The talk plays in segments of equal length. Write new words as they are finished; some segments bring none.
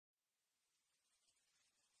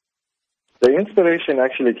The inspiration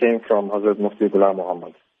actually came from Hazrat Mufti Ghulam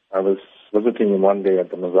Muhammad. I was visiting him one day at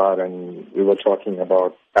the Mazar and we were talking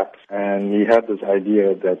about apps. And he had this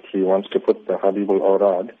idea that he wants to put the Habibul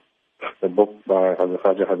Awrad, the book by Hazrat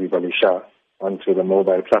Khaja Habib Ali Shah, onto the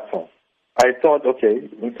mobile platform. I thought, okay,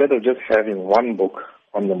 instead of just having one book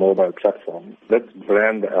on the mobile platform, let's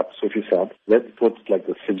brand the app Sufi Sab. Let's put like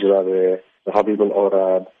the Sijra there, the Habibul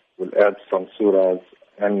Awrad, we'll add some surahs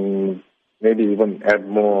and maybe even add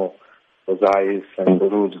more Wazais and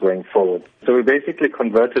Duruds going forward. So we basically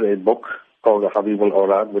converted a book called the Habibul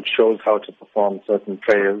Awrad, which shows how to perform certain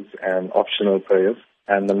prayers and optional prayers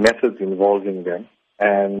and the methods involving them,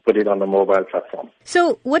 and put it on the mobile platform.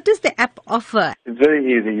 So what does the app offer? It's very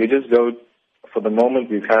easy. You just go, for the moment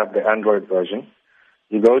we have the Android version.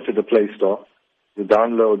 You go to the Play Store, you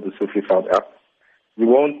download the Sufi Sab app. You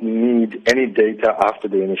won't need any data after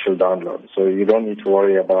the initial download, so you don't need to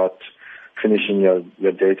worry about finishing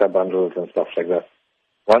your data bundles and stuff like that.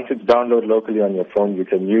 Once it's downloaded locally on your phone, you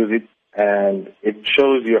can use it, and it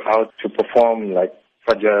shows you how to perform, like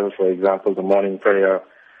Fajr, for example, the morning prayer,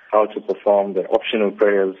 how to perform the optional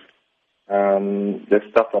prayers. There's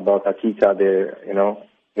stuff about Hakika there,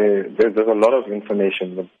 there's a lot of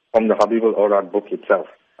information from the Habibul Awrad book itself.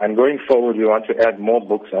 And going forward, we want to add more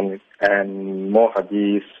books on it and more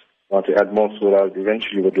hadiths, want to add more surahs.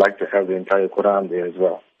 Eventually, we'd like to have the entire Quran there as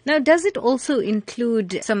well. Now, does it also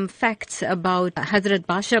include some facts about Hazrat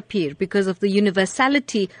Badsha Peer because of the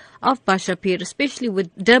universality of Badsha Peer, especially with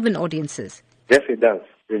Durban audiences? Yes, it does.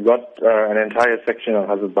 We've got an entire section on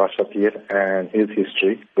Hazrat Badsha Peer and his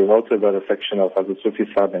history. We've also got a section of Hazrat Sufi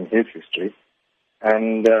Sab and his history.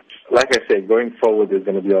 And like I say, going forward, there's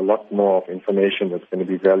going to be a lot more of information that's going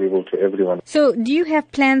to be valuable to everyone. So do you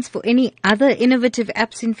have plans for any other innovative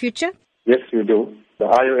apps in future? Yes, we do. The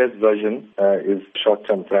iOS version is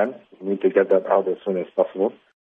short-term plan. We need to get that out as soon as possible.